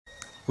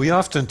We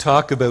often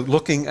talk about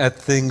looking at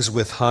things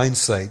with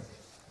hindsight.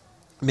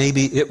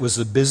 Maybe it was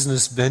a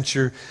business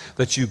venture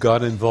that you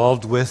got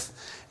involved with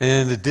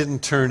and it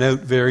didn't turn out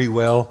very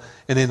well.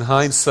 And in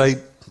hindsight,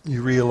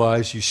 you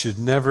realize you should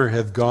never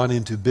have gone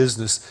into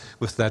business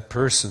with that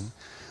person.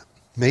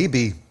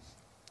 Maybe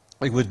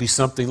it would be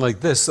something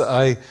like this.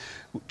 I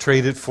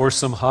traded for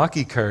some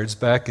hockey cards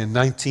back in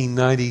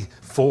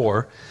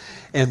 1994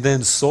 and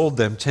then sold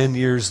them 10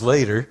 years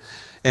later.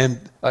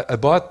 And I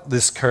bought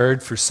this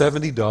card for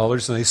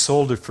 $70 and I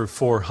sold it for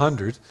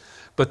 $400.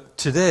 But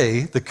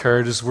today, the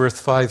card is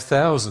worth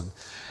 $5,000.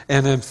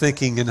 And I'm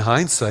thinking, in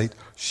hindsight,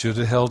 should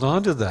have held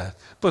on to that.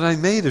 But I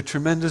made a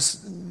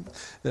tremendous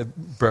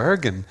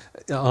bargain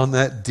on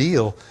that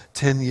deal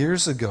 10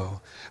 years ago.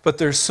 But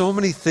there's so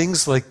many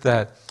things like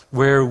that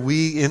where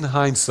we, in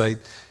hindsight,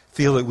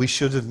 feel that we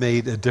should have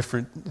made a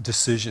different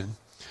decision.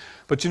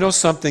 But you know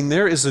something?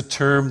 There is a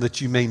term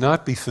that you may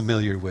not be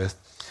familiar with.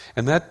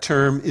 And that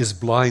term is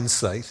blind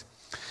sight.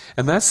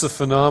 And that's the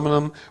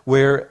phenomenon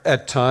where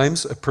at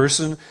times a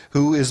person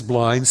who is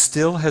blind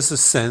still has a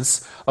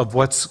sense of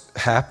what's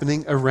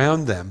happening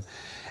around them.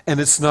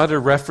 And it's not a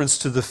reference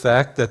to the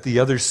fact that the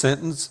other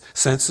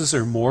senses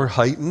are more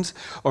heightened,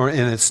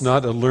 and it's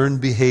not a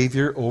learned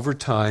behavior over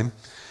time.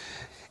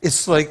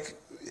 It's like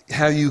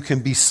how you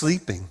can be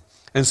sleeping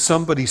and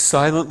somebody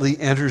silently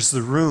enters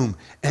the room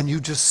and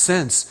you just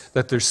sense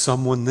that there's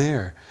someone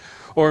there.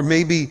 Or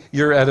maybe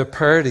you're at a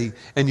party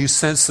and you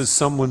sense that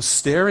someone's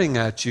staring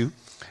at you,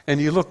 and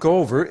you look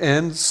over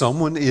and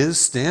someone is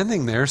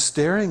standing there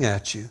staring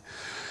at you.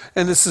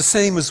 And it's the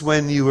same as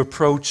when you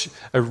approach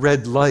a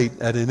red light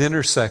at an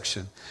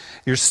intersection.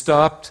 You're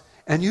stopped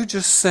and you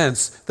just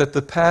sense that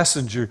the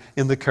passenger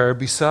in the car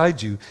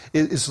beside you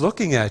is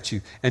looking at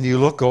you. And you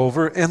look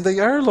over and they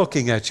are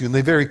looking at you and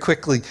they very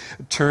quickly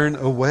turn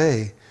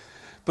away.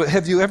 But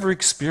have you ever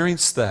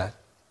experienced that?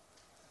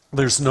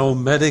 There's no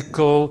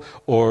medical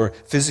or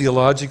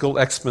physiological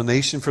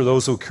explanation for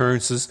those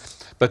occurrences,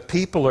 but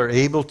people are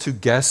able to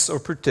guess or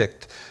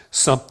predict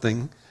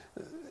something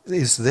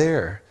is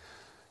there.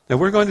 Now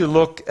we're going to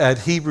look at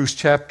Hebrews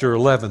chapter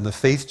 11, the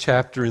faith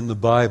chapter in the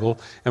Bible,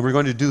 and we're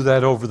going to do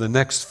that over the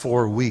next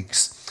 4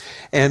 weeks.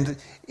 And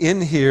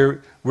in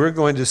here, we're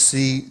going to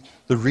see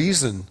the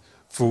reason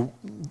for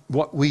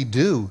what we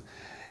do.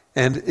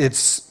 And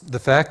it's the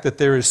fact that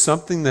there is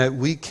something that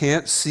we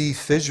can't see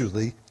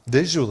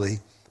visually,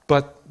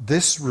 but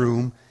this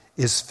room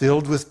is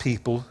filled with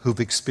people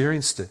who've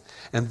experienced it.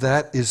 And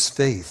that is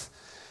faith.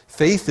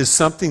 Faith is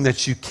something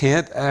that you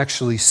can't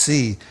actually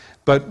see,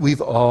 but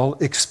we've all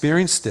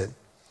experienced it.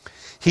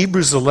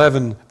 Hebrews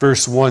 11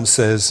 verse 1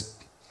 says,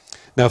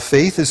 "Now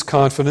faith is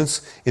confidence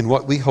in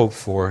what we hope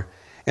for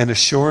and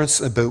assurance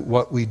about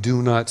what we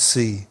do not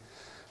see."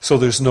 So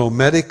there's no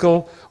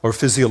medical or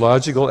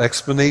physiological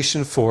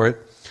explanation for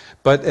it.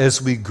 But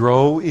as we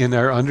grow in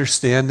our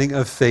understanding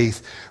of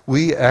faith,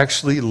 we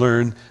actually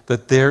learn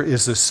that there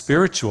is a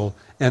spiritual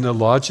and a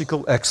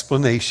logical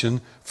explanation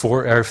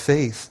for our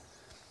faith.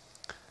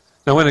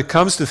 Now, when it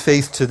comes to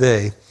faith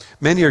today,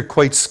 many are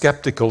quite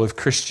skeptical of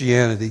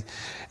Christianity,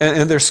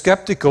 and they're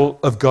skeptical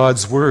of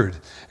God's Word.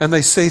 And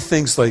they say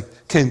things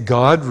like, can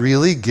God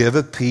really give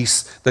a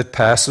peace that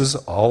passes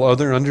all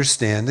other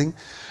understanding?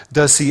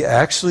 Does He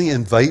actually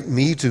invite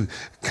me to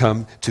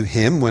come to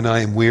Him when I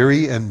am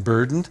weary and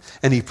burdened,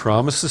 and He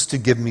promises to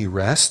give me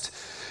rest?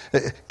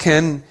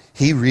 Can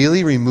He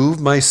really remove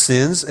my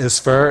sins as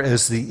far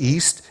as the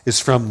east is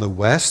from the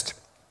west?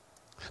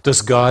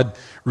 Does God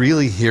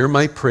really hear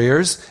my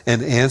prayers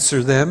and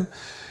answer them?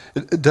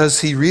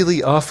 Does He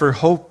really offer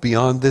hope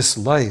beyond this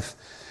life?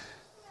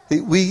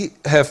 We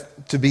have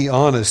to be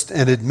honest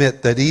and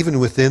admit that even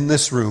within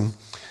this room,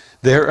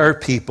 there are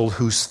people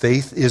whose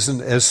faith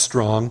isn't as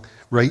strong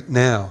right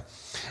now.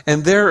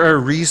 And there are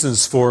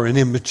reasons for an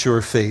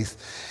immature faith.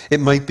 It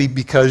might be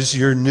because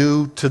you're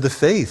new to the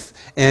faith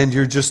and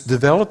you're just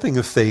developing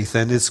a faith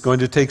and it's going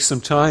to take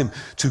some time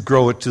to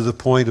grow it to the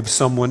point of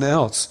someone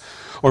else.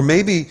 Or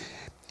maybe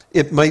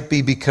it might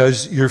be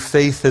because your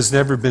faith has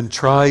never been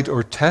tried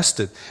or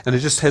tested and it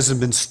just hasn't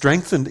been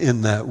strengthened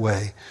in that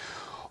way.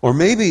 Or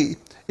maybe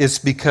it's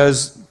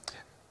because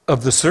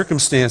of the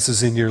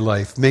circumstances in your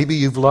life. Maybe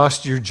you've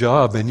lost your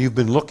job and you've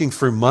been looking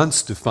for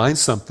months to find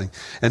something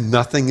and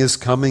nothing is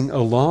coming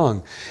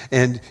along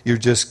and you're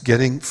just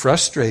getting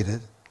frustrated.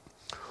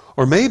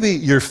 Or maybe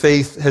your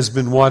faith has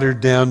been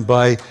watered down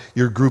by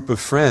your group of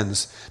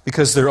friends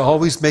because they're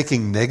always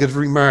making negative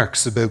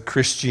remarks about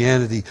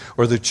Christianity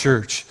or the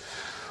church.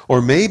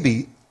 Or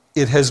maybe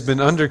it has been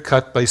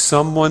undercut by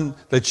someone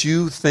that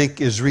you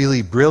think is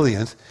really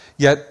brilliant,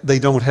 yet they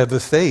don't have a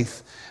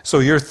faith. So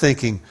you're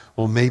thinking,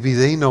 well, maybe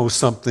they know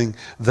something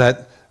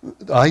that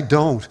I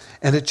don't.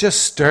 And it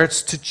just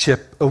starts to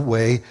chip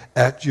away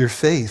at your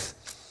faith.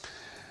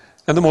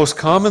 And the most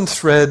common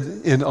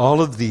thread in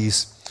all of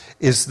these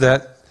is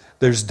that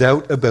There's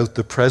doubt about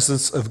the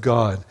presence of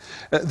God.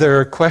 There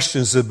are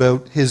questions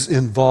about his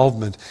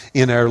involvement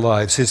in our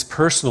lives, his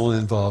personal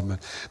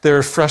involvement. There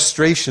are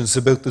frustrations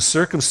about the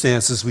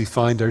circumstances we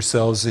find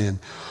ourselves in,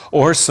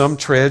 or some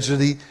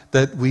tragedy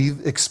that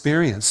we've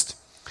experienced.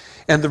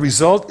 And the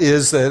result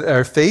is that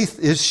our faith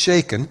is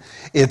shaken.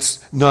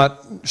 It's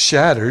not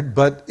shattered,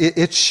 but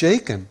it's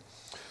shaken.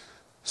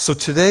 So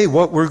today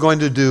what we're going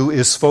to do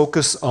is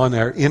focus on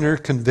our inner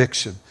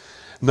conviction.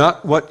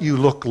 Not what you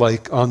look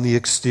like on the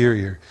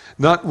exterior.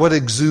 Not what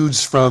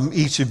exudes from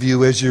each of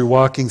you as you're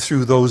walking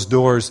through those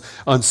doors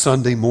on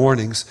Sunday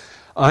mornings.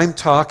 I'm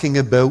talking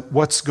about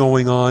what's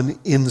going on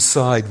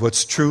inside,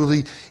 what's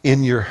truly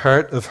in your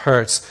heart of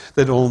hearts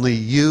that only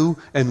you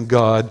and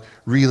God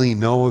really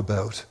know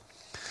about.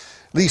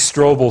 Lee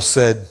Strobel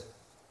said,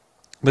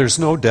 "There's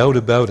no doubt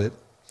about it.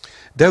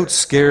 Doubt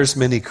scares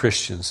many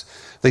Christians.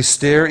 They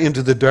stare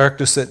into the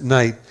darkness at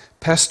night,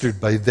 pestered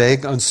by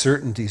vague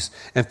uncertainties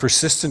and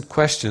persistent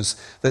questions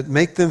that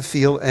make them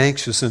feel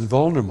anxious and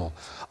vulnerable,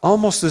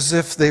 almost as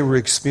if they were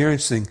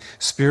experiencing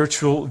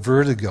spiritual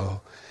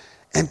vertigo.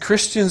 And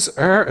Christians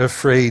are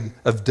afraid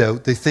of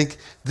doubt. They think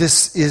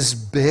this is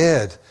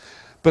bad.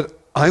 But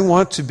I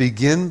want to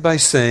begin by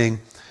saying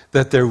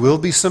that there will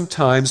be some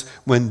times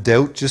when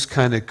doubt just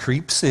kind of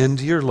creeps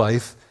into your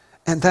life,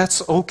 and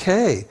that's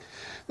okay.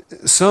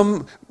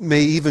 Some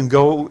may even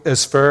go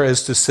as far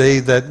as to say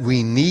that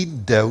we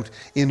need doubt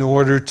in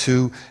order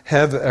to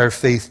have our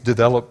faith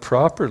develop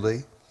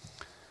properly.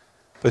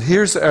 But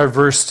here's our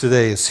verse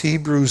today. It's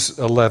Hebrews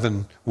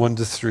 11,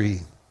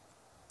 1-3.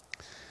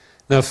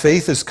 Now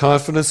faith is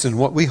confidence in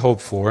what we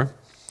hope for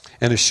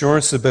and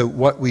assurance about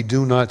what we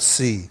do not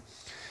see.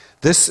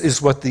 This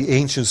is what the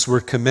ancients were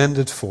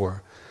commended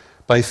for.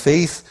 By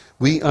faith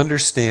we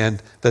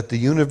understand that the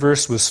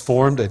universe was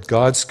formed at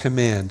God's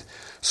command,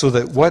 so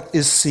that what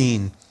is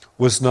seen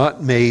was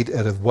not made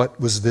out of what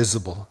was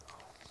visible.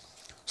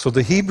 So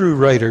the Hebrew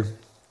writer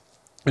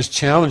is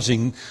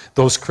challenging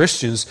those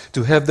Christians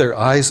to have their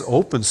eyes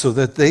open so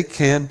that they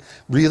can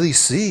really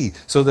see,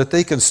 so that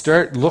they can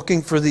start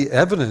looking for the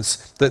evidence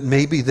that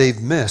maybe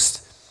they've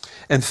missed.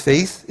 And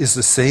faith is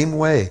the same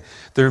way.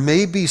 There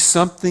may be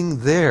something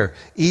there,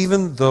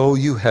 even though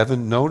you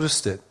haven't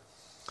noticed it.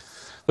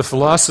 The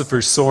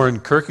philosopher Soren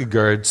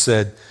Kierkegaard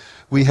said,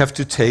 we have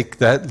to take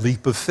that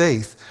leap of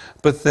faith.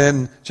 But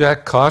then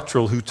Jack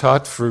Cottrell, who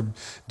taught for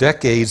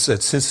decades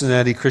at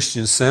Cincinnati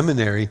Christian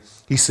Seminary,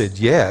 he said,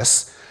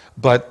 yes,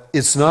 but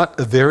it's not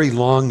a very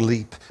long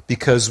leap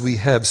because we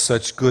have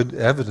such good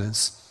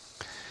evidence.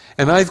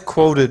 And I've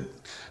quoted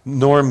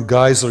Norm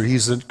Geisler.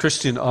 He's a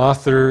Christian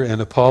author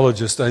and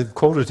apologist. I've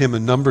quoted him a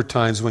number of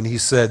times when he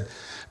said,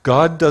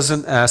 God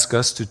doesn't ask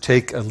us to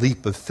take a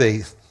leap of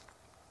faith,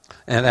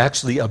 and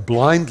actually a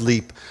blind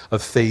leap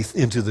of faith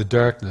into the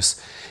darkness.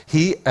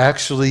 He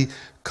actually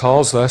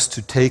calls us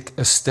to take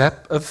a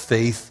step of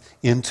faith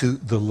into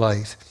the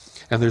light.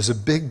 And there's a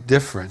big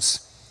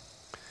difference.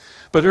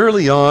 But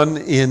early on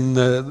in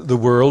the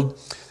world,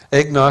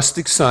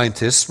 agnostic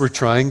scientists were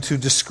trying to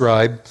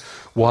describe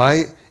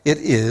why it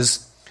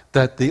is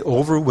that the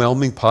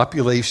overwhelming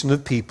population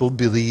of people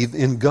believe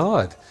in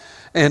God.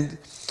 And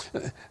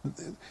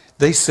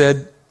they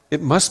said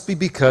it must be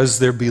because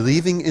they're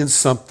believing in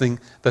something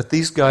that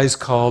these guys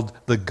called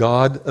the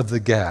God of the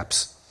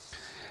gaps.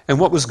 And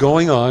what was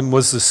going on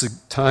was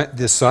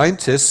the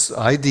scientists'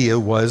 idea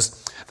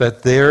was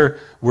that there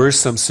were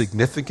some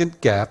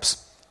significant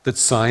gaps that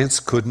science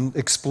couldn't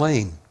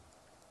explain.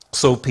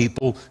 So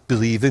people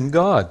believe in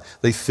God.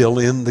 They fill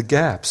in the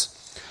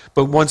gaps.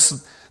 But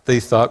once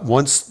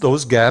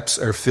those gaps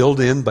are filled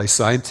in by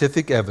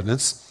scientific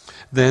evidence,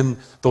 then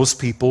those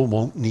people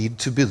won't need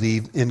to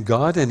believe in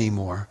God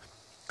anymore.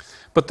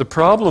 But the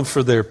problem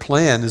for their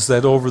plan is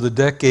that over the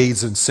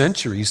decades and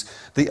centuries,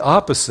 the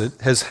opposite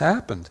has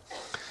happened.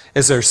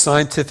 As our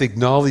scientific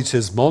knowledge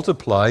has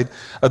multiplied,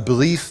 a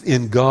belief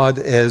in God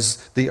as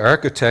the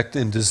architect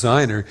and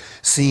designer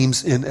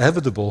seems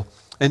inevitable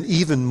and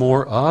even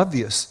more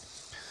obvious.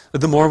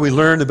 The more we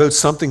learn about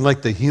something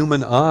like the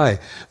human eye,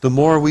 the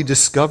more we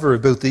discover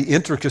about the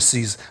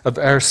intricacies of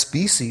our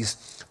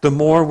species, the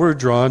more we're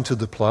drawn to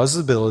the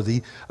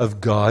plausibility of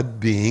God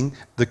being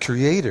the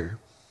creator.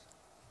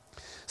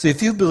 See,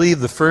 if you believe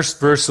the first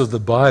verse of the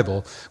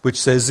Bible, which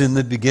says, in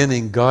the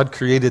beginning God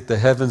created the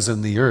heavens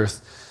and the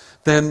earth,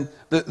 then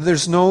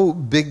there's no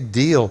big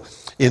deal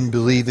in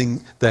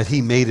believing that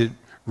he made it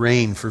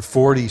rain for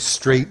 40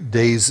 straight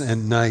days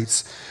and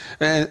nights.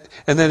 And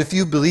then if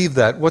you believe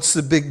that, what's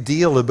the big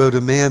deal about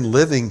a man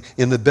living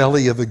in the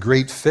belly of a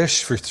great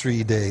fish for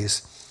 3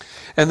 days?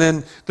 And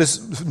then,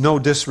 this, no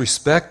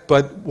disrespect,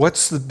 but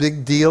what's the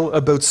big deal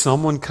about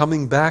someone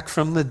coming back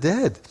from the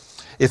dead?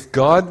 If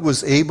God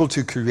was able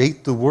to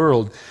create the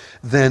world,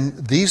 then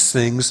these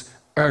things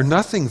are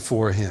nothing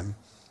for him.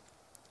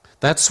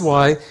 That's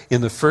why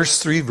in the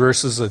first 3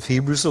 verses of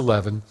Hebrews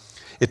 11,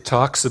 it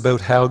talks about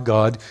how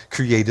God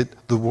created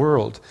the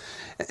world.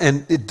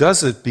 And it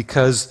does it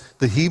because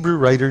the Hebrew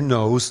writer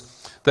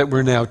knows that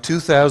we're now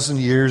 2,000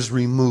 years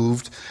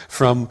removed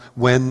from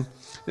when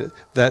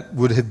that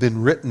would have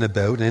been written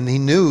about, and he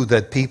knew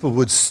that people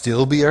would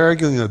still be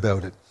arguing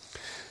about it.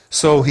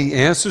 So he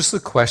answers the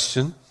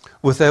question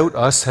without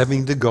us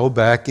having to go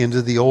back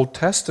into the Old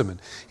Testament.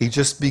 He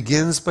just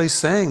begins by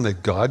saying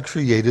that God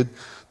created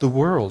the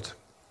world.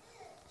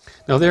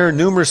 Now, there are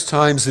numerous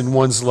times in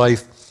one's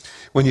life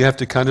when you have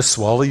to kind of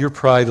swallow your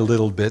pride a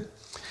little bit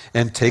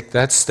and take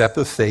that step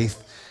of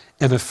faith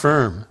and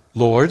affirm,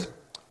 Lord,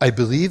 I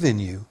believe in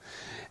you.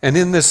 And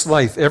in this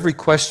life, every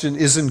question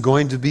isn't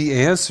going to be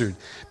answered,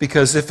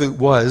 because if it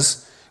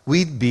was,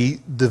 we'd be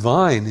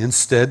divine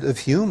instead of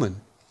human.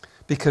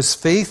 Because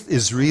faith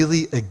is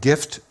really a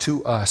gift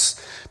to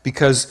us.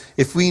 Because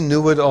if we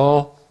knew it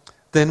all,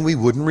 then we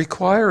wouldn't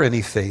require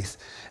any faith.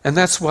 And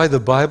that's why the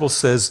Bible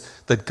says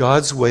that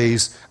God's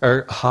ways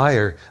are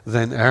higher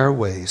than our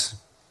ways.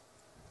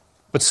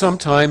 But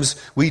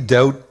sometimes we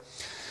doubt,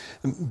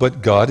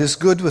 but God is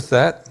good with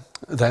that.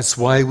 That's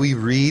why we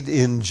read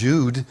in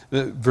Jude,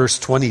 verse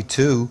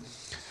 22,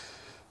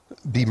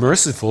 be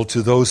merciful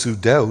to those who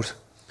doubt.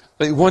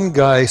 Like one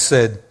guy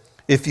said,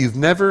 if you've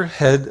never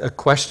had a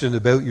question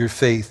about your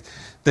faith,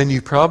 then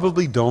you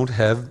probably don't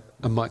have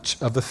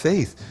much of a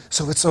faith.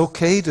 So it's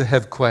okay to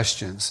have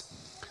questions.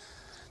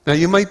 Now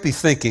you might be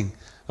thinking,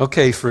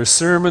 okay, for a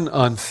sermon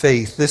on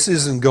faith, this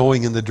isn't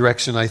going in the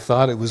direction I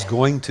thought it was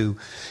going to.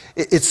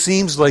 It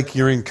seems like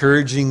you're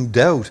encouraging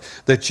doubt,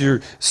 that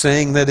you're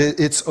saying that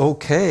it's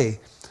okay.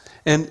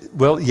 And,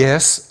 well,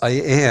 yes, I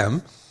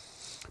am,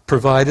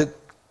 provided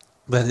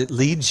that it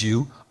leads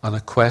you on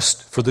a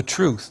quest for the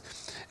truth.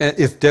 And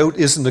if doubt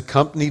isn't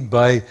accompanied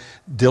by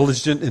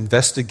diligent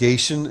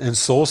investigation and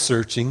soul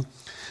searching,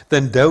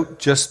 then doubt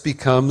just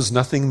becomes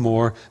nothing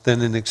more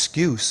than an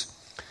excuse.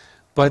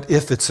 But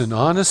if it's an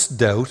honest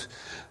doubt,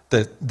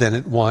 then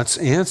it wants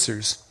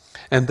answers.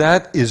 And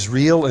that is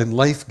real and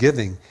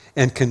life-giving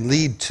and can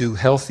lead to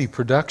healthy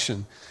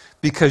production,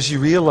 because you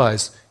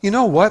realize, you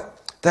know what?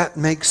 That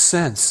makes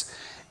sense.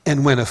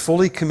 And when a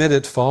fully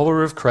committed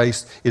follower of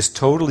Christ is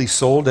totally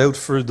sold out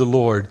for the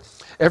Lord,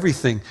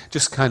 everything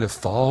just kind of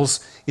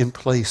falls in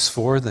place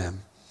for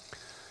them.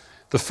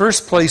 The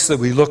first place that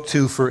we look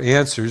to for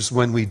answers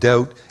when we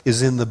doubt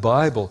is in the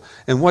Bible.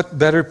 And what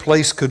better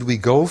place could we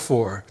go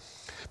for?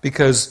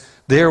 Because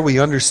there we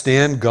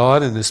understand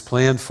God and His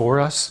plan for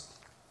us.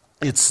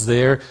 It's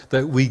there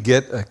that we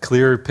get a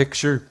clearer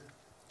picture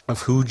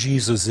of who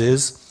Jesus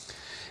is.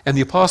 And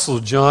the Apostle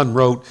John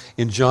wrote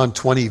in John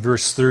 20,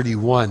 verse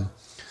 31,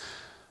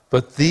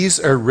 but these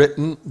are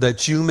written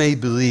that you may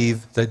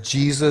believe that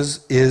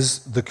Jesus is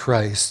the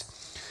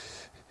Christ,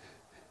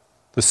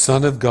 the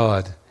Son of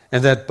God,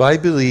 and that by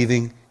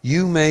believing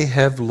you may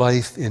have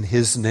life in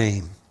His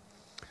name.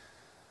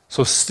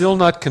 So still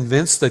not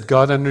convinced that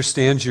God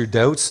understands your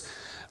doubts?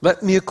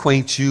 Let me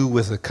acquaint you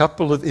with a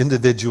couple of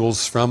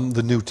individuals from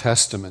the New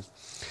Testament.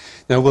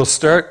 Now we'll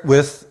start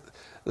with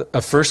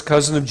a first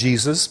cousin of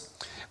Jesus.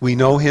 We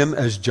know him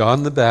as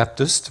John the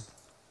Baptist.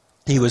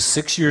 He was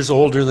 6 years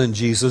older than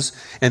Jesus,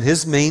 and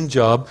his main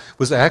job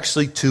was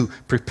actually to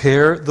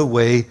prepare the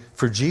way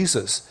for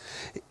Jesus.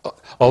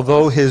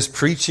 Although his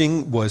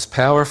preaching was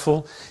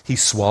powerful, he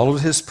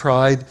swallowed his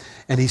pride,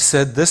 and he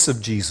said this of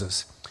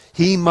Jesus,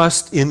 "He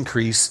must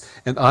increase,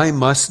 and I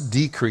must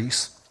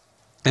decrease."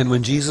 And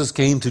when Jesus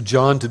came to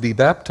John to be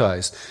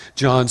baptized,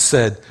 John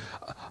said,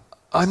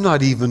 "I'm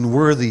not even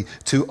worthy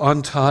to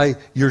untie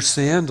your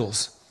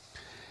sandals."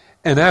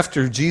 And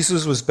after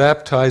Jesus was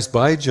baptized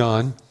by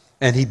John,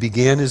 and he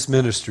began his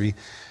ministry,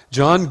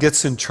 John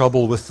gets in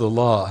trouble with the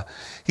law.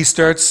 He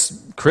starts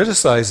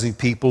criticizing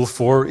people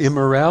for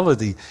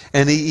immorality,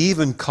 and he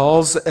even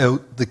calls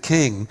out the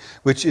king,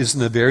 which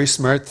isn't a very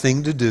smart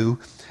thing to do,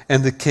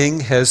 and the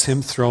king has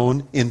him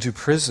thrown into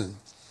prison.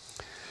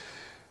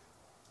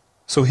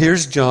 So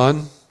here's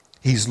John.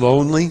 He's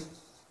lonely.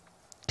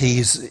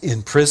 He's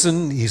in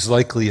prison. He's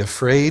likely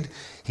afraid.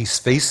 He's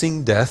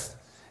facing death.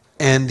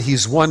 And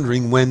he's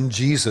wondering when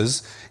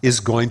Jesus is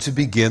going to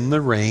begin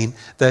the reign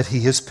that he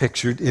has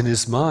pictured in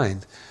his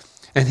mind.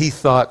 And he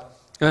thought,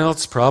 well,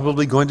 it's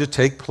probably going to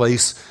take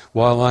place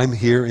while I'm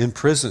here in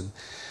prison.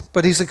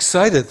 But he's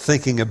excited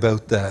thinking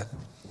about that.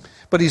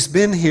 But he's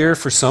been here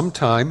for some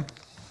time,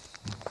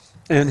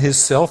 and his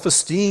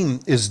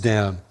self-esteem is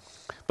down.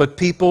 But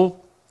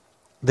people,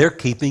 they're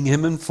keeping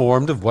him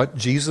informed of what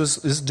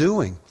Jesus is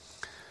doing.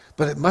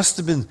 But it must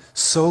have been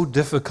so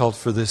difficult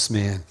for this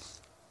man.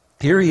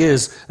 Here he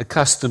is,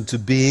 accustomed to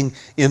being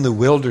in the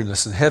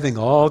wilderness and having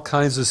all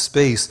kinds of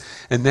space,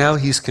 and now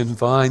he's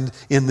confined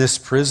in this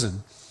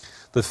prison.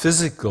 The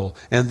physical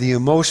and the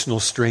emotional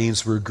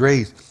strains were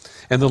great,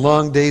 and the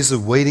long days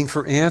of waiting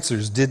for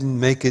answers didn't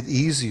make it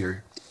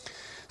easier.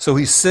 So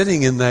he's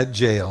sitting in that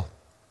jail,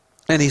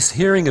 and he's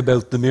hearing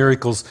about the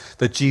miracles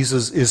that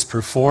Jesus is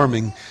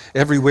performing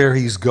everywhere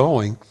he's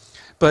going,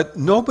 but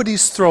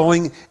nobody's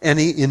throwing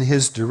any in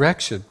his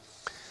direction.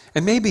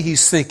 And maybe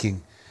he's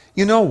thinking,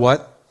 you know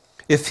what?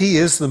 If he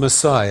is the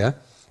Messiah,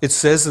 it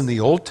says in the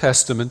Old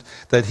Testament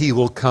that he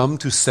will come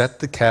to set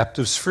the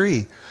captives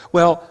free.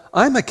 Well,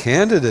 I'm a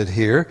candidate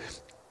here.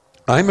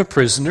 I'm a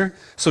prisoner,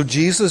 so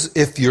Jesus,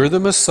 if you're the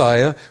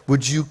Messiah,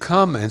 would you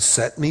come and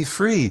set me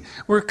free?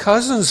 We're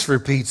cousins, for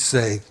Pete's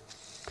sake.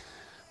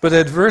 But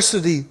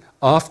adversity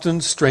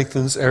often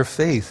strengthens our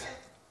faith.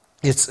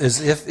 It's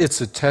as if it's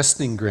a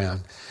testing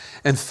ground.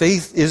 And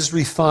faith is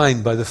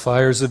refined by the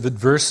fires of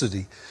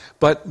adversity.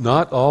 But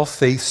not all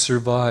faith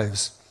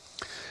survives.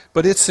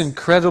 But it's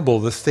incredible,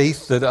 the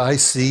faith that I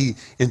see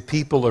in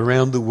people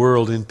around the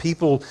world, in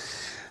people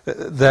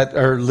that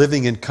are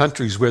living in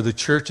countries where the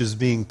church is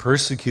being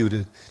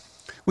persecuted.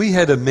 We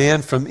had a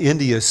man from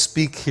India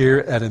speak here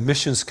at a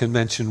missions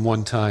convention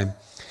one time.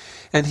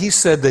 And he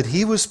said that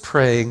he was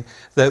praying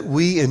that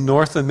we in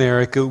North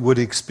America would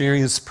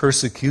experience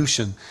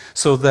persecution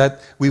so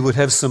that we would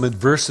have some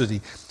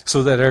adversity,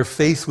 so that our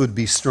faith would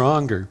be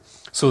stronger,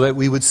 so that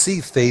we would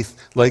see faith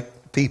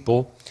like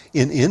people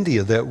in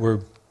India that were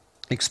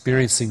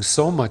experiencing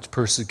so much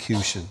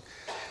persecution.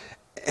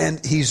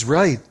 And he's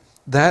right.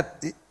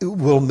 That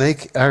will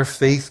make our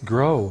faith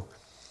grow.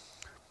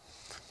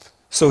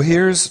 So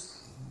here's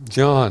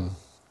John,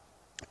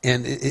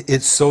 and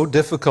it's so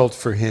difficult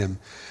for him.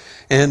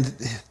 And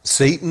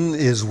Satan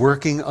is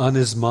working on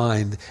his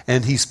mind,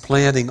 and he's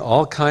planting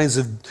all kinds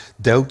of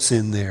doubts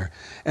in there.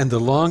 And the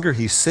longer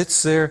he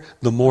sits there,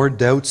 the more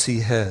doubts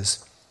he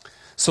has.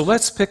 So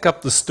let's pick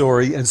up the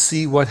story and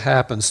see what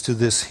happens to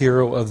this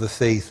hero of the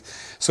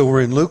faith. So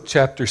we're in Luke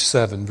chapter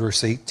 7,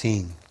 verse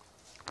 18.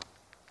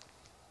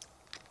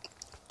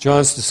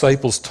 John's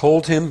disciples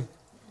told him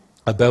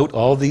about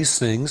all these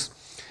things,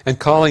 and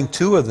calling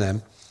two of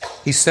them,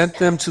 he sent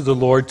them to the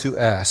Lord to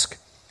ask,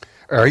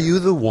 "Are you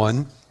the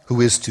one who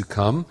is to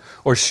come,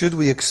 or should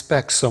we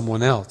expect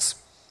someone else?"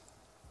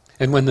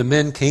 And when the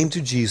men came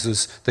to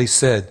Jesus, they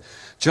said,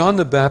 "John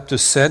the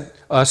Baptist sent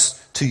us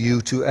to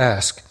you to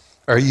ask,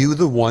 'Are you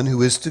the one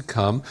who is to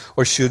come,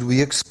 or should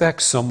we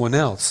expect someone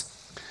else?'"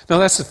 Now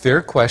that's a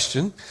fair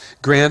question.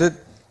 Granted,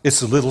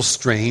 it's a little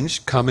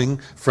strange coming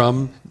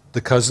from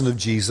the cousin of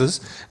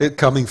Jesus,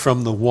 coming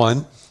from the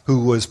one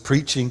who was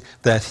preaching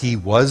that he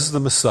was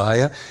the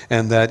Messiah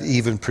and that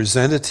even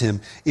presented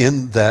him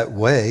in that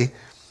way.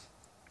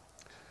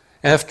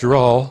 After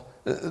all,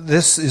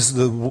 this is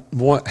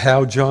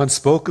how John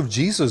spoke of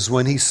Jesus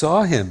when he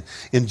saw him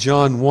in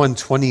John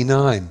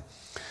 1:29.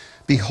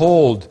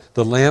 "Behold,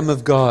 the Lamb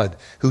of God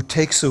who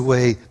takes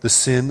away the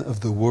sin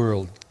of the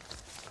world."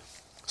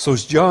 So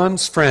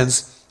John's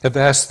friends have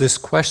asked this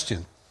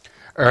question,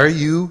 "Are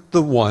you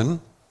the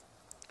one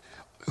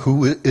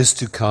who is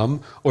to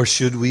come, or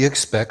should we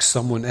expect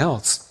someone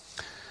else?"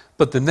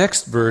 But the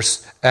next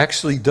verse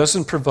actually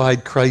doesn't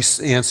provide Christ's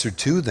answer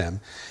to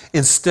them.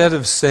 Instead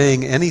of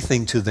saying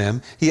anything to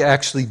them, he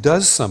actually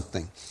does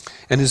something.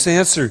 And his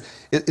answer,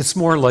 it's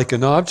more like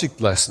an object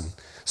lesson.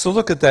 So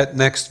look at that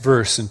next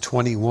verse in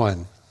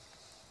 21.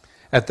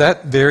 At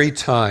that very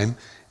time,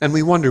 and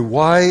we wonder,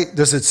 why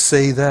does it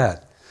say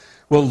that?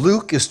 Well,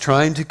 Luke is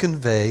trying to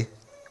convey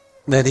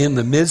that in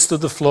the midst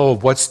of the flow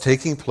of what's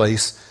taking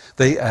place,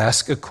 they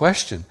ask a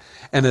question.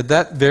 And at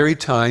that very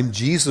time,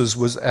 Jesus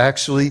was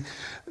actually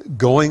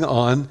going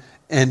on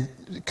and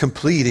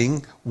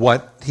completing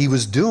what he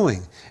was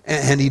doing.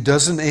 And he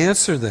doesn't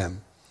answer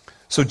them.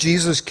 So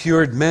Jesus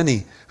cured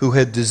many who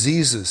had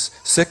diseases,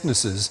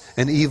 sicknesses,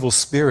 and evil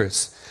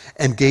spirits,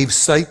 and gave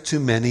sight to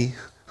many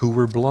who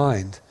were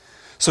blind.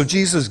 So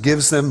Jesus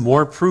gives them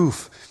more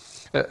proof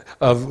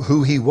of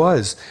who he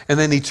was. And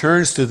then he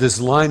turns to this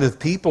line of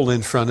people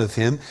in front of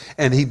him,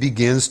 and he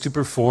begins to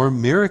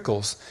perform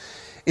miracles.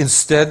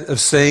 Instead of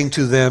saying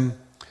to them,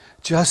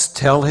 "Just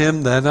tell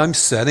him that I'm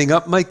setting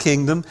up my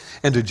kingdom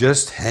and to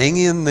just hang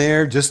in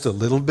there just a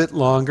little bit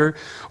longer."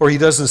 Or he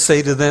doesn't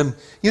say to them,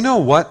 "You know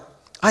what?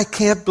 I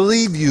can't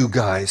believe you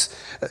guys.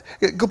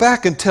 Go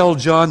back and tell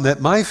John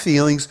that my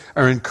feelings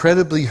are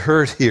incredibly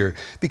hurt here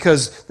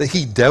because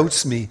he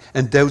doubts me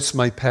and doubts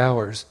my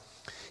powers."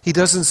 He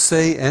doesn't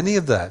say any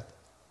of that.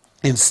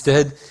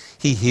 Instead,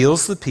 he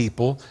heals the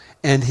people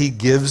and he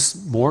gives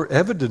more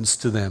evidence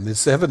to them.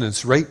 It's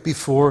evidence right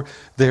before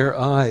their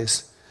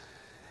eyes.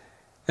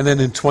 And then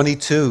in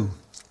 22,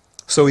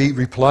 so he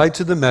replied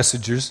to the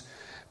messengers,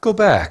 "Go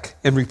back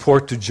and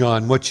report to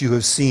John what you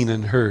have seen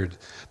and heard.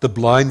 The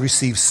blind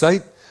receive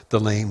sight, the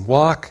lame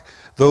walk,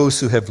 those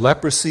who have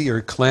leprosy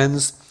are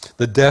cleansed,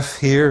 the deaf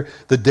hear,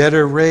 the dead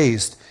are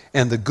raised,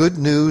 and the good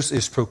news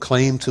is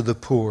proclaimed to the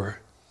poor."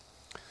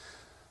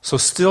 So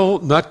still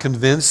not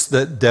convinced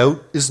that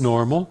doubt is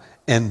normal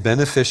and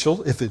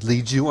beneficial if it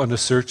leads you on a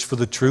search for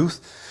the truth?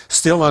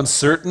 Still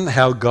uncertain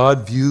how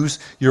God views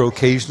your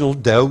occasional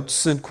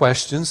doubts and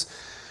questions?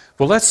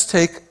 Well, let's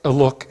take a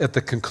look at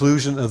the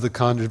conclusion of the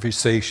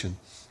conversation,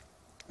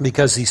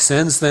 because he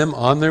sends them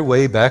on their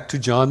way back to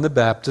John the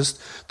Baptist,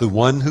 the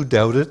one who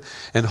doubted,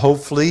 and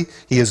hopefully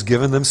he has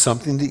given them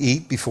something to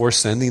eat before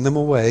sending them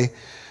away.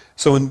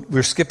 So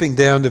we're skipping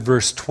down to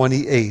verse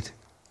 28.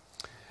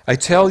 "I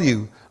tell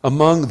you,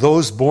 among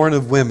those born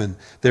of women,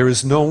 there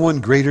is no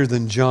one greater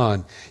than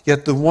John,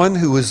 yet the one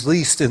who is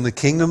least in the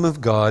kingdom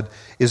of God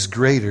is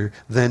greater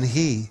than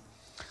he."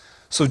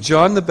 So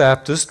John the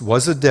Baptist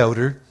was a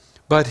doubter,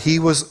 But he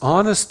was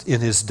honest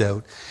in his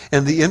doubt,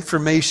 and the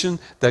information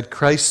that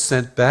Christ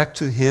sent back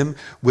to him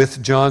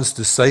with John's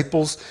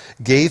disciples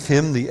gave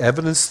him the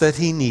evidence that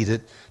he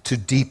needed to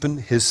deepen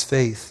his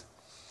faith.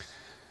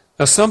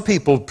 Now, some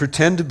people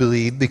pretend to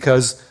believe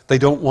because they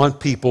don't want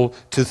people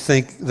to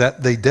think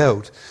that they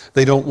doubt.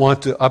 They don't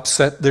want to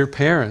upset their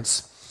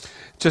parents.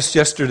 Just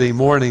yesterday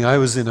morning, I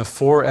was in a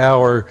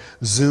 4-hour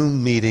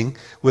Zoom meeting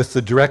with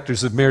the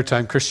directors of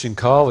Maritime Christian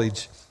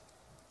College.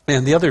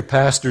 And the other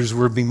pastors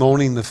were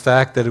bemoaning the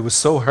fact that it was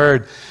so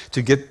hard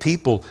to get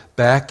people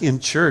back in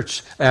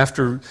church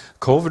after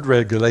COVID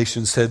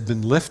regulations had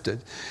been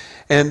lifted.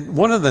 And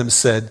one of them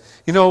said,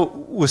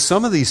 with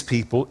some of these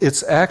people,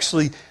 it's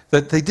actually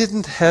that they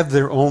didn't have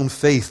their own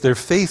faith. Their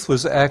faith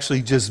was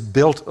actually just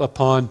built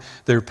upon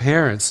their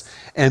parents.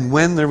 And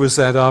when there was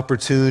that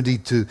opportunity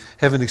to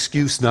have an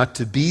excuse not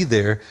to be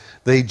there,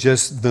 they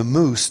just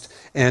vamoosed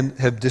and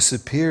have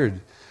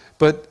disappeared.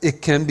 But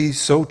it can be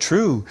so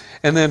true.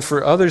 And then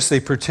for others, they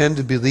pretend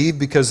to believe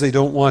because they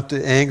don't want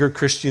to anger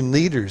Christian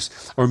leaders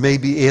or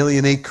maybe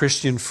alienate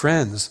Christian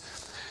friends.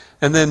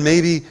 And then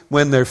maybe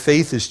when their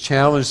faith is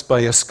challenged by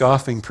a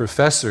scoffing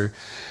professor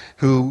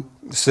who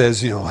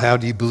says, how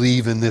do you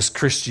believe in this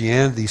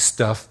Christianity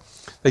stuff?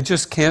 They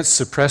just can't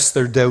suppress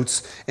their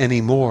doubts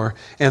anymore,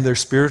 and their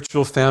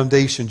spiritual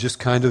foundation just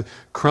kind of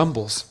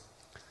crumbles.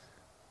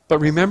 But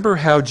remember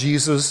how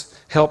Jesus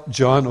helped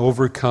John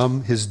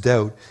overcome his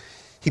doubt.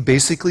 He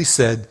basically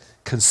said,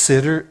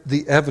 consider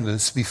the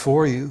evidence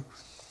before you.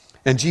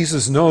 And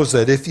Jesus knows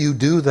that if you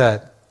do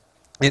that,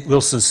 it will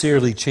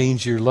sincerely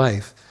change your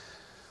life.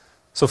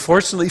 So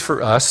fortunately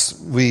for us,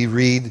 we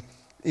read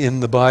in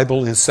the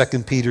Bible in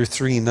 2 Peter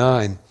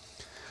 3:9,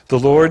 the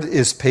Lord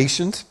is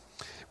patient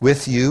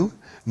with you,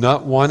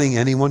 not wanting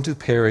anyone to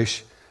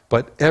perish,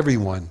 but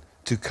everyone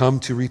to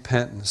come to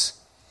repentance.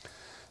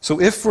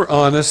 So if we're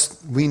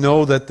honest, we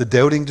know that the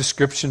doubting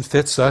description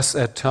fits us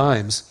at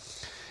times.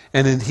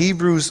 And in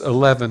Hebrews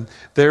 11,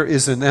 there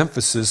is an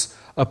emphasis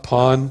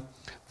upon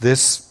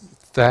this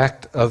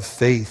fact of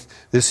faith,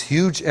 this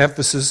huge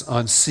emphasis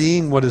on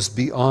seeing what is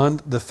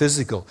beyond the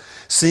physical,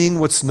 seeing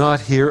what's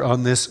not here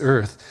on this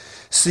earth,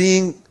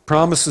 seeing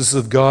promises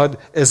of God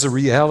as a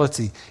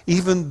reality,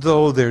 even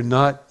though they're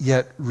not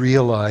yet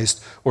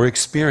realized or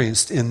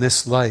experienced in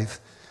this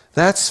life.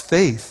 That's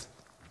faith.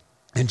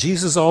 And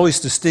Jesus always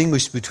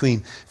distinguished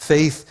between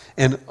faith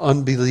and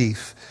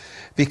unbelief,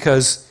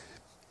 because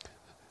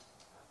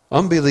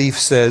unbelief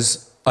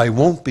says, I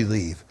won't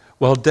believe,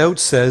 while doubt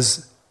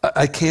says,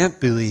 I can't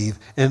believe,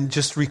 and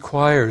just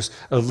requires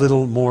a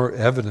little more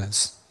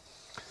evidence.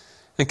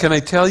 And can I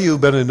tell you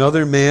about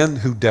another man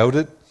who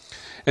doubted?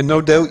 And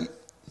no doubt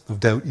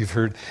you've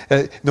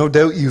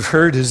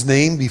heard his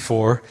name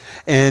before,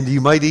 and you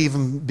might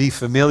even be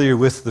familiar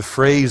with the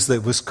phrase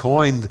that was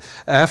coined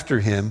after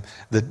him,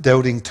 the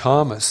doubting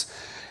Thomas.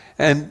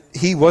 And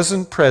he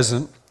wasn't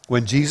present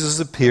when Jesus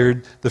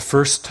appeared the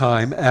first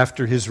time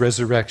after his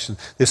resurrection,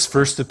 this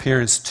first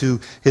appearance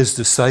to his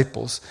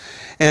disciples.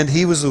 And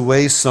he was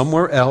away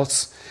somewhere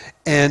else,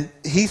 and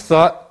he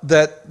thought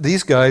that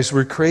these guys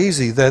were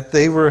crazy, that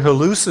they were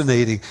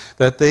hallucinating,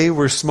 that they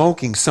were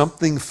smoking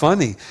something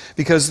funny,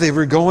 because they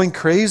were going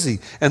crazy.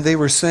 And they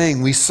were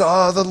saying, we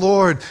saw the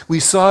Lord, we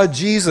saw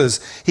Jesus,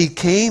 he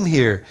came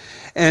here.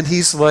 And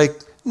he's like,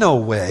 no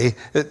way.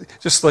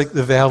 Just like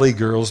the Valley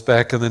Girls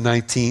back in the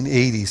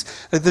 1980s.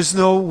 There's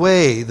no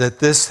way that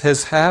this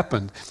has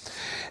happened.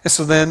 And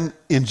so then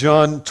in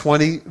John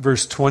 20,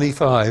 verse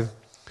 25,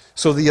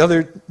 so the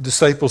other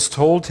disciples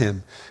told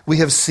him, we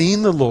have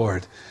seen the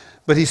Lord.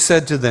 But he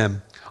said to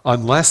them,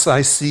 unless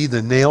I see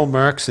the nail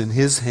marks in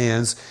his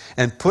hands,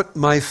 and put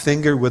my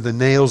finger where the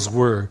nails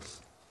were,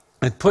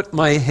 and put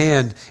my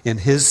hand in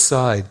his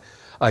side,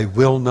 I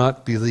will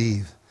not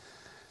believe.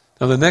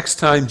 Now the next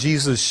time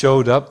Jesus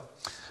showed up,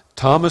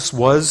 Thomas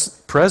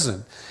was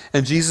present.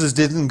 And Jesus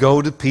didn't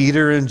go to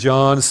Peter and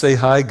John and say,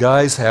 hi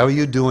guys, how are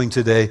you doing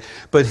today?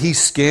 But he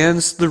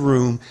scans the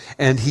room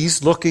and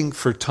he's looking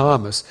for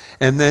Thomas.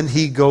 And then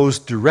he goes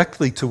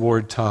directly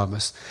toward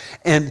Thomas.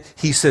 And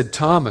he said,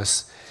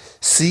 Thomas,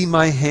 see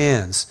my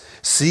hands,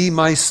 see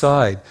my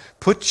side.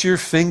 Put your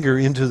finger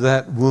into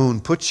that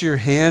wound. Put your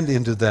hand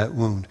into that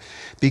wound.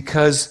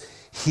 Because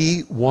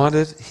he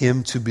wanted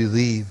him to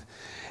believe.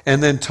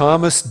 And then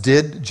Thomas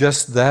did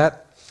just that.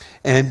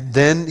 And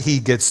then he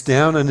gets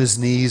down on his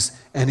knees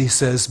and he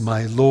says,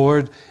 my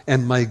Lord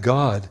and my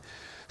God.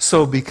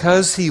 So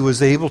because he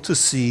was able to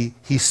see,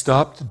 he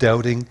stopped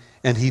doubting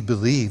and he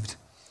believed.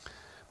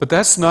 But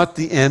that's not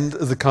the end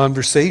of the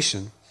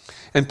conversation.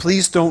 And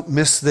please don't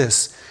miss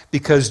this,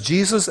 because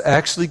Jesus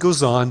actually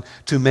goes on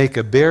to make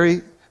a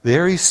very,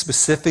 very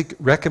specific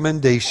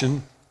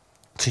recommendation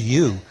to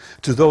you,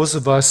 to those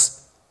of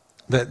us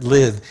that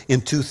live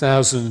in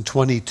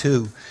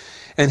 2022.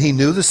 And he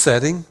knew the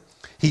setting.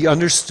 He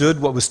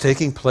understood what was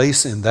taking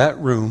place in that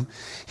room.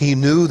 He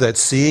knew that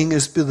seeing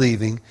is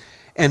believing.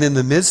 And in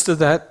the midst of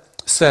that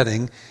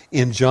setting,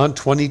 in John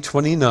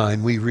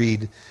 20:29, we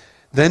read,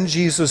 then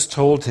Jesus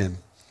told him,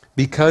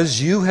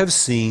 because you have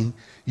seen,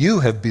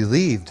 you have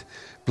believed.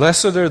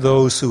 Blessed are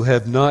those who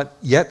have not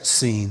yet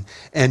seen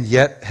and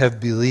yet have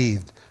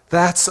believed.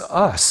 That's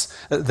us.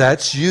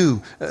 That's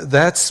you.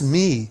 That's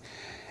me.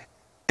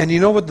 And you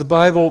know what the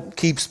Bible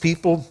keeps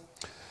people?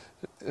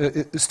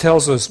 It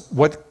tells us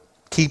what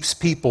keeps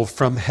people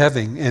from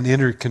having an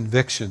inner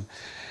conviction.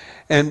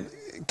 And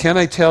can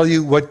I tell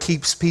you what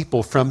keeps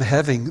people from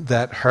having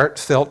that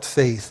heartfelt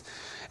faith?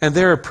 And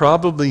there are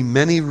probably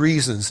many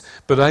reasons,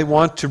 but I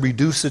want to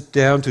reduce it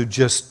down to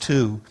just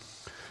two.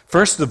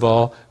 First of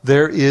all,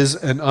 there is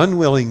an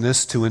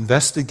unwillingness to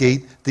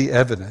investigate the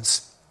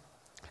evidence.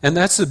 And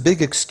that's a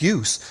big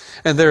excuse.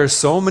 And there are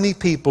so many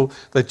people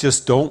that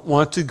just don't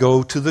want to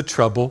go to the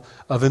trouble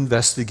of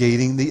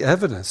investigating the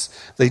evidence.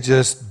 They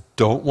just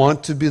don't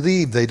want to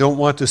believe. They don't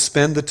want to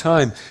spend the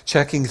time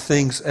checking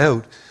things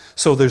out.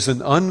 So there's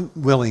an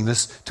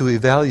unwillingness to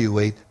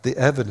evaluate the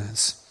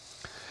evidence.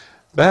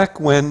 Back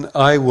when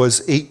I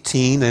was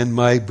 18 and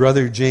my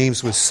brother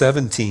James was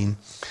 17,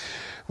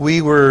 we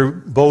were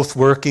both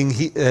working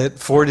at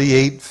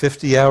 48,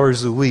 50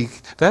 hours a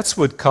week. That's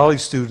what college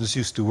students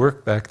used to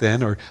work back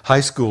then, or high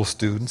school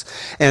students.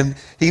 And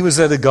he was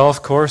at a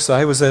golf course,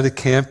 I was at a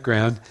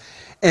campground,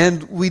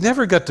 and we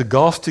never got to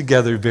golf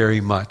together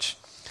very much.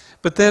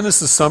 But then as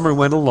the summer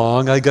went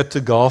along, I got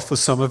to golf with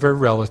some of our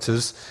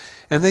relatives,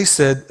 and they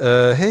said,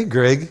 hey,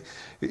 Greg,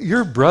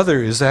 your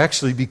brother is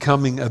actually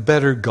becoming a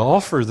better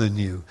golfer than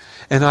you.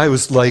 And I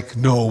was like,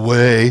 no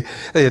way.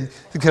 And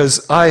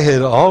because I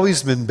had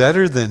always been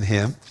better than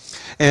him.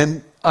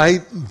 And I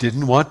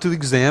didn't want to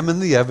examine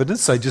the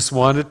evidence. I just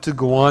wanted to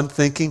go on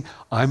thinking,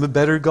 I'm a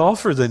better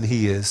golfer than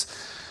he is.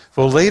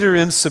 Well, later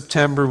in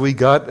September, we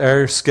got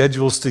our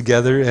schedules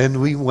together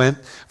and we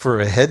went for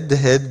a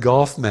head-to-head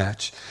golf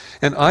match.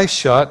 And I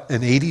shot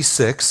an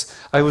 86.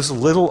 I was a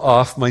little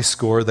off my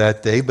score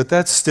that day, but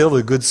that's still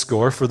a good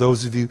score for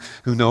those of you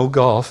who know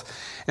golf.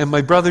 And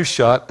my brother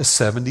shot a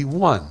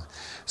 71.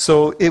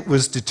 So it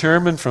was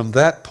determined from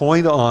that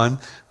point on,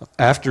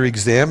 after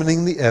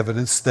examining the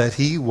evidence, that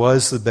he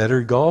was the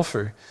better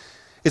golfer.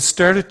 It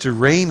started to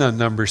rain on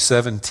number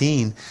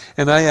 17,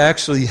 and I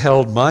actually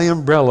held my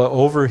umbrella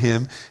over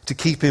him to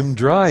keep him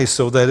dry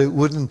so that it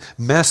wouldn't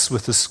mess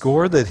with the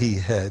score that he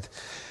had.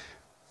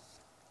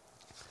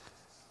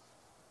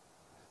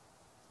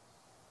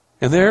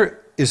 And there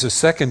is a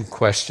second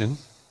question,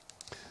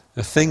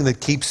 a thing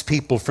that keeps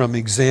people from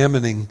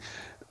examining,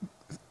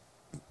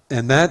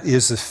 and that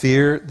is the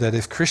fear that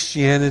if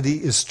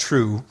Christianity is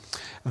true,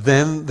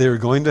 then they're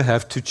going to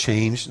have to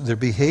change their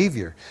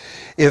behavior.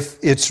 If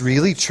it's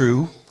really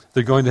true,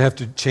 they're going to have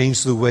to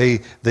change the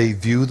way they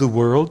view the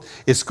world.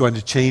 It's going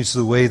to change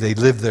the way they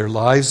live their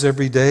lives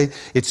every day.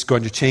 It's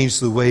going to change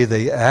the way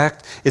they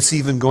act. It's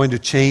even going to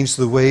change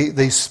the way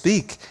they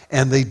speak,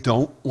 and they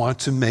don't want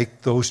to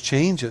make those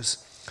changes.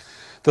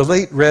 The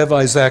late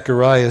Rabbi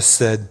Zacharias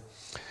said,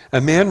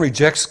 "A man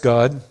rejects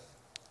God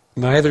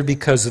neither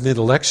because of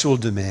intellectual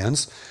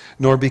demands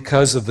nor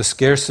because of the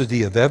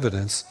scarcity of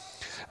evidence.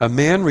 A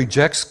man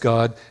rejects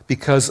God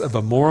because of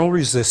a moral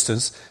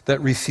resistance that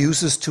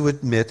refuses to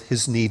admit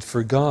his need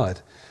for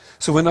God."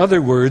 So in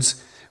other words,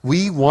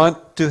 we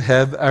want to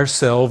have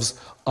ourselves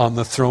on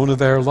the throne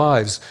of our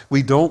lives.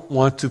 We don't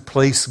want to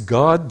place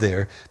God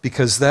there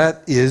because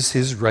that is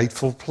his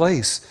rightful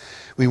place.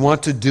 We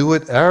want to do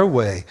it our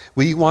way.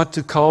 We want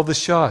to call the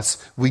shots.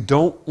 We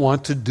don't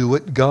want to do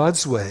it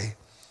God's way.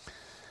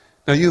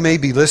 Now, you may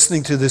be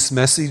listening to this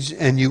message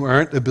and you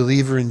aren't a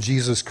believer in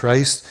Jesus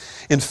Christ.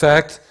 In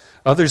fact,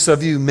 others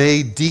of you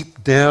may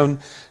deep down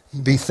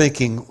be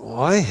thinking,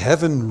 well, I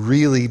haven't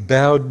really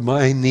bowed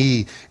my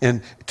knee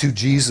to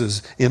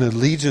Jesus in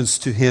allegiance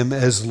to him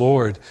as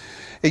Lord.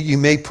 You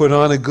may put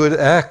on a good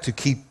act to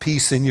keep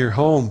peace in your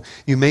home.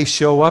 You may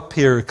show up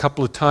here a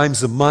couple of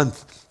times a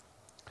month.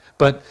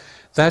 But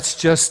that's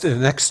just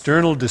an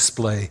external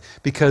display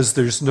because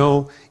there's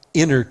no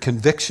inner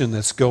conviction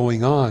that's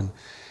going on.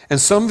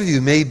 And some of you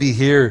may be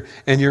here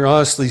and you're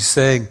honestly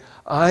saying,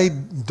 I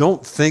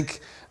don't think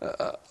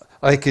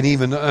I can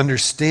even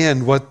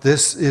understand what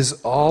this is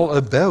all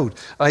about.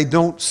 I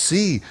don't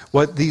see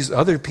what these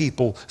other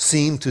people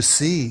seem to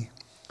see.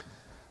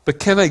 But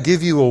can I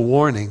give you a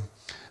warning?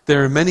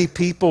 There are many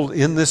people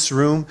in this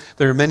room,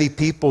 there are many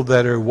people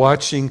that are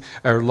watching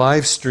our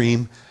live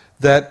stream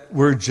that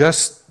were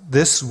just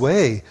this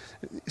way,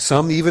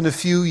 some even a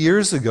few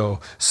years ago,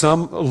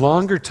 some a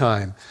longer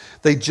time.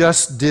 They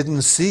just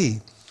didn't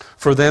see.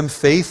 For them,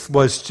 faith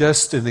was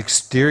just an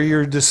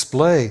exterior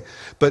display,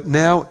 but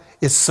now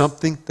it's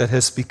something that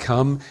has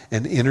become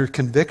an inner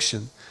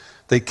conviction.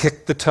 They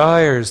kicked the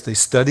tires, they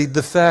studied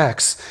the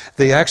facts,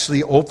 they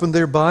actually opened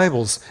their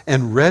Bibles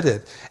and read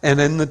it,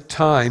 and in the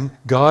time,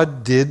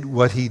 God did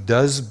what he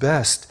does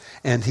best,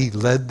 and he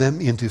led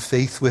them into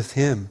faith with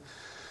him.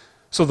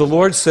 So the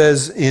Lord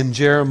says in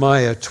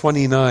Jeremiah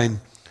 29,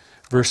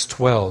 verse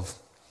 12,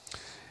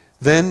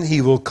 "Then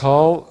he will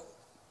call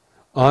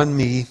on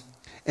me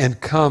and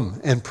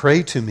come and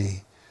pray to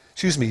me."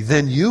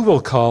 Then you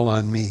will call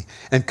on me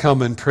and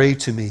come and pray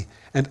to me,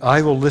 and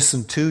I will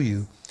listen to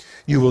you.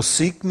 You will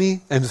seek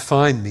me and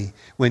find me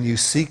when you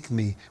seek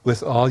me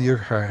with all your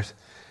heart.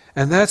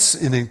 And that's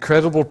an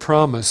incredible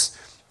promise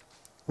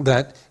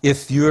that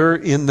if you're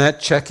in that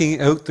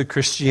checking out the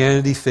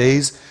Christianity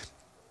phase,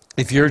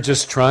 if you're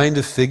just trying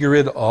to figure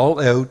it all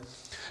out,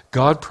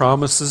 God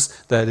promises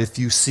that if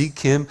you seek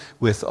him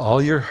with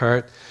all your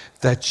heart,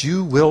 that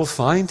you will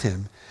find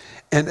him.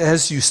 And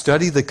as you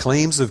study the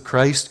claims of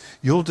Christ,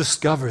 you'll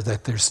discover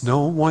that there's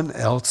no one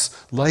else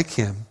like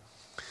him.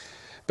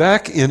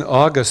 Back in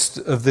August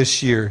of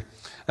this year,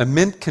 a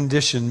mint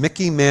condition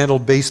Mickey Mantle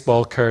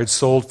baseball card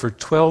sold for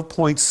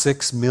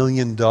 $12.6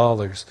 million.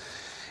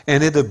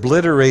 And it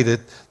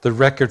obliterated the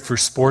record for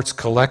sports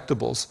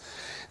collectibles.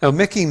 Now,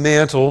 Mickey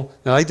Mantle,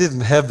 now I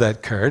didn't have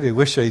that card. I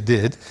wish I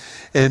did.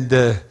 And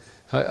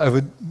I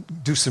would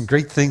do some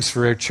great things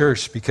for our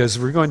church, because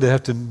we're going to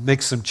have to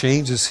make some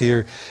changes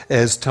here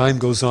as time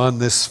goes on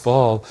this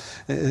fall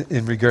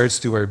in regards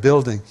to our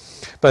building.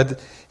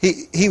 But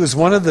he was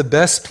one of the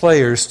best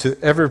players to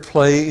ever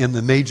play in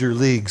the major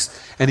leagues,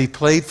 and he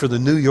played for the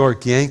New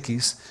York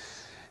Yankees.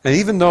 And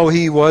even though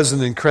he was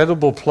an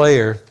incredible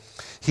player,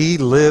 he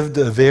lived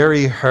a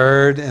very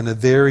hard and a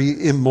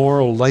very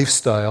immoral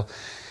lifestyle.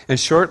 And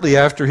shortly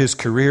after his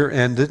career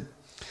ended,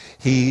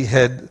 he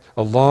had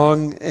a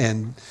long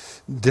and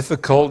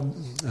difficult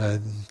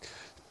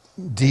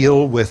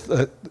deal with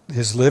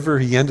his liver.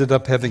 He ended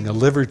up having a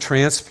liver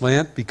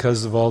transplant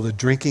because of all the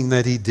drinking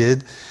that he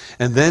did.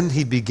 And then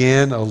he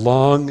began a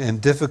long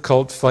and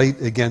difficult fight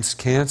against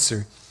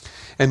cancer.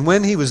 And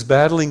when he was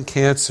battling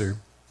cancer,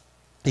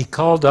 he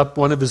called up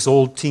one of his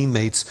old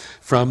teammates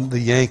from the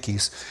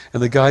Yankees.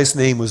 And the guy's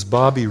name was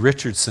Bobby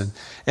Richardson.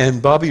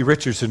 And Bobby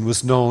Richardson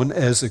was known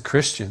as a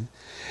Christian.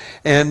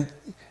 And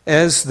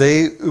as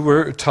they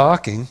were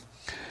talking,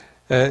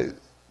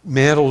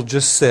 Mantle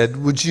just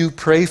said, "Would you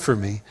pray for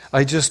me?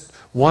 I just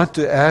want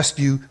to ask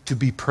you to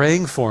be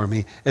praying for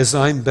me as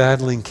I'm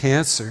battling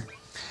cancer."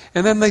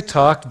 And then they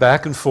talked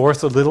back and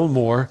forth a little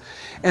more.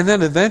 And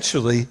then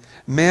eventually,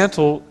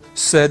 Mantle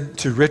said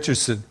to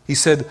Richardson, he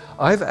said,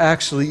 "I've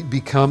actually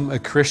become a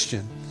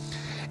Christian."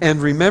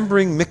 And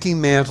remembering Mickey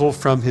Mantle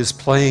from his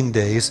playing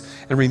days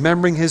and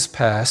remembering his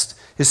past,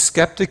 his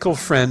skeptical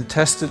friend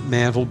tested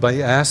Mantle by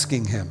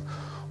asking him,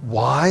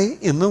 "Why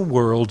in the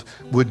world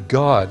would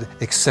God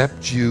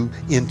accept you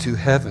into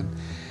heaven?"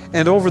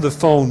 And over the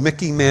phone,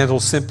 Mickey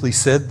Mantle simply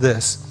said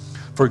this,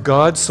 "For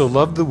God so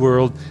loved the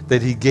world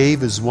that he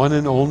gave his one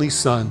and only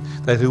Son,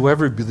 that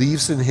whoever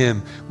believes in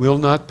him will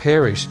not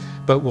perish,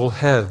 but will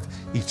have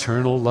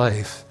eternal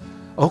life."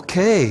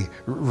 Okay,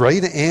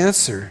 right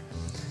answer.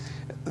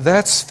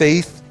 That's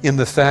faith in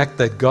the fact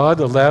that God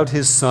allowed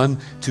his Son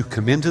to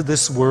come into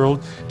this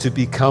world to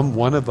become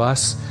one of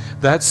us.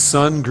 That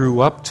Son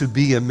grew up to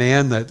be a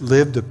man that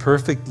lived a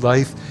perfect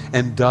life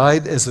and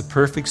died as a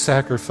perfect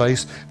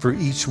sacrifice for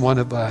each one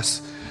of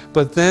us.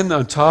 But then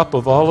on top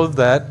of all of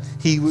that,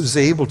 he was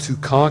able to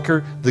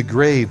conquer the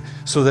grave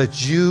so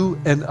that you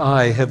and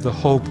I have the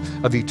hope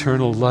of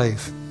eternal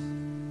life.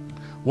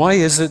 Why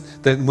is it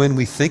that when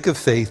we think of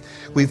faith,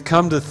 we've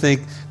come to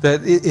think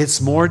that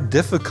it's more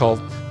difficult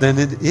than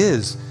it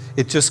is?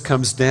 It just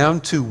comes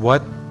down to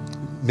what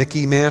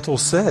Mickey Mantle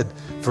said.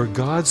 For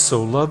God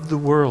so loved the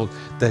world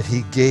that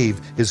he gave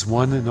his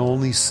one and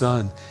only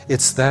Son.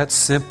 It's that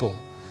simple.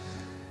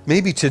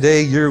 Maybe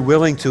today you're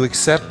willing to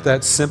accept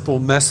that simple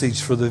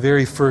message for the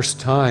very first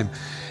time.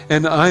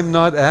 And I'm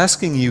not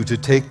asking you to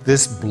take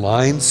this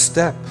blind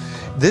step.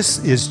 This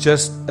is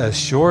just a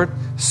short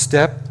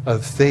step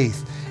of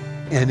faith.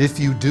 And if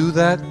you do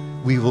that,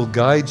 we will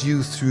guide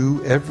you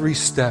through every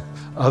step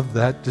of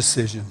that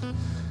decision.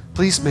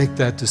 Please make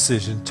that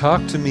decision.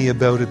 Talk to me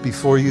about it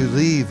before you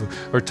leave,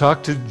 or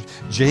talk to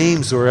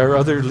James or our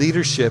other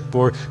leadership,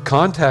 or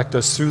contact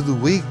us through the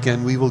week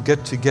and we will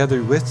get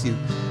together with you.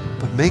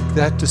 But make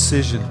that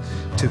decision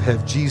to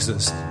have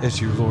Jesus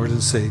as your Lord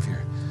and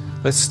Savior.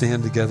 Let's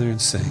stand together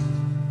and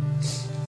sing.